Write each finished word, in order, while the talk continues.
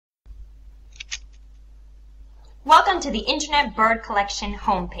Welcome to the Internet Bird Collection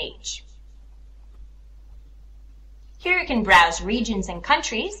homepage. Here you can browse regions and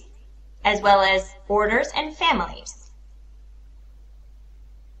countries, as well as orders and families.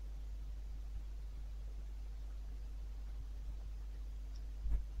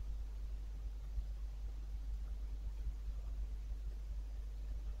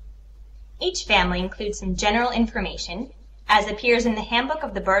 Each family includes some general information, as appears in the Handbook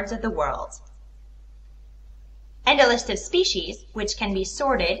of the Birds of the World, and a list of species which can be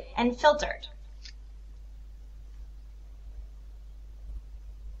sorted and filtered.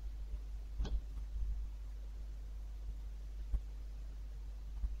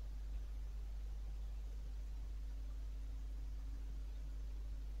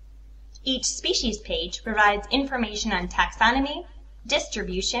 Each species page provides information on taxonomy,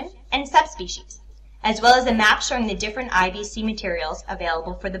 distribution, and subspecies, as well as a map showing the different IBC materials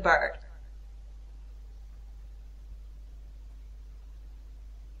available for the bird.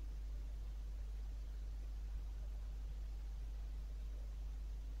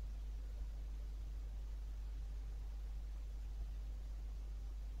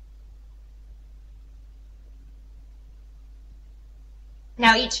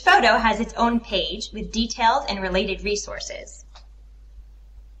 Now each photo has its own page with details and related resources.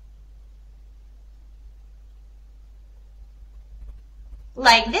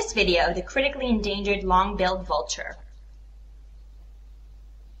 Like this video of the critically endangered long-billed vulture.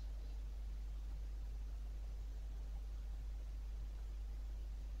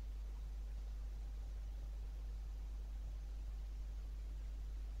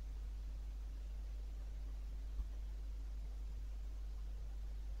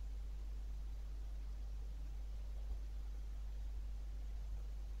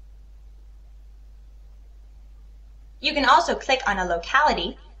 You can also click on a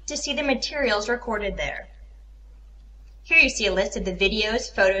locality to see the materials recorded there. Here you see a list of the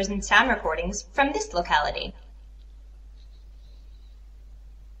videos, photos, and sound recordings from this locality.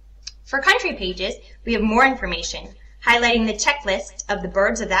 For country pages, we have more information, highlighting the checklist of the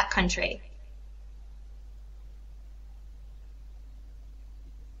birds of that country.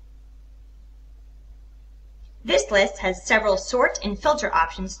 This list has several sort and filter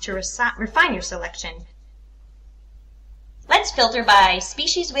options to refine your selection. Let's filter by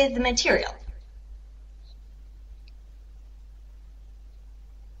species with the material.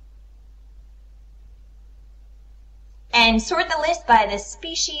 And sort the list by the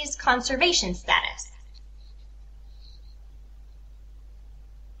species conservation status.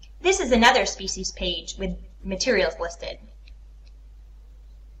 This is another species page with materials listed.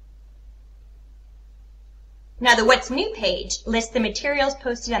 Now the What's New page lists the materials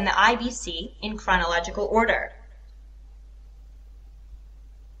posted on the IBC in chronological order.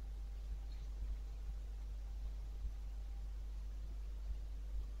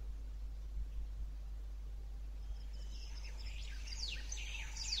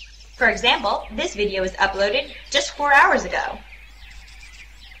 For example, this video was uploaded just 4 hours ago.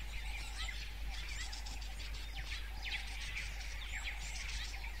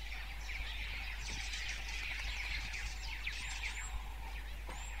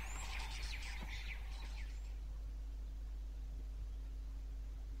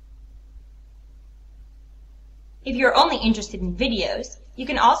 If you're only interested in videos, you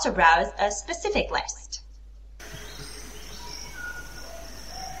can also browse a specific list.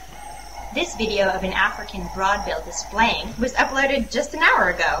 This video of an African broadbill displaying was uploaded just an hour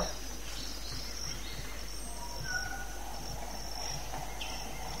ago.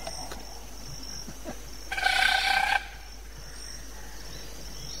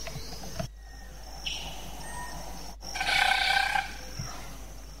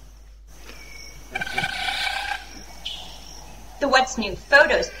 The What's New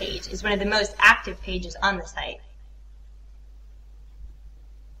Photos page is one of the most active pages on the site.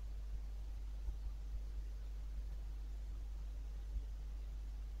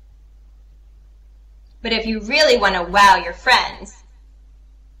 But if you really want to wow your friends,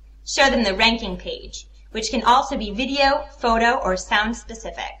 show them the ranking page, which can also be video, photo, or sound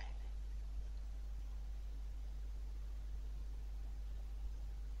specific.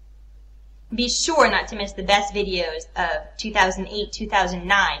 Be sure not to miss the best videos of 2008,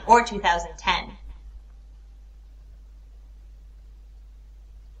 2009, or 2010.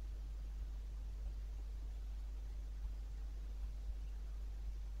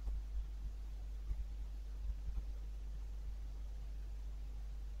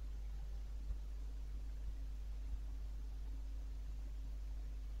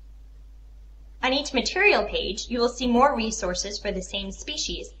 On each material page, you will see more resources for the same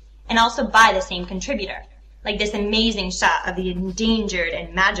species and also by the same contributor. like this amazing shot of the endangered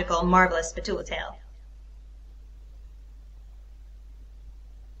and magical marvelous spatula tail.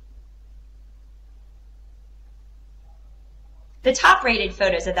 The top-rated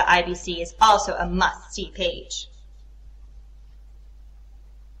photos of the IBC is also a must-see page.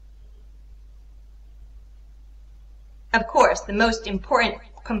 Of course, the most important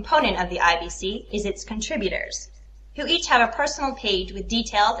component of the IBC is its contributors, who each have a personal page with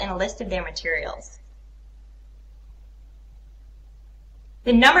details and a list of their materials.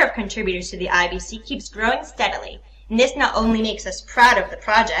 The number of contributors to the IBC keeps growing steadily, and this not only makes us proud of the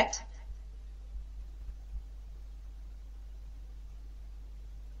project,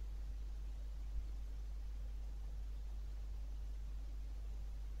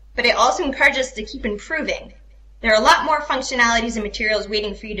 but it also encourages us to keep improving. There are a lot more functionalities and materials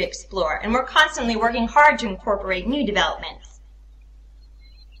waiting for you to explore, and we're constantly working hard to incorporate new developments.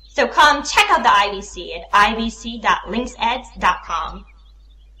 So come check out the IBC at ibc.linkseds.com.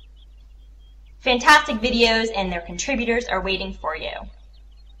 Fantastic videos and their contributors are waiting for you.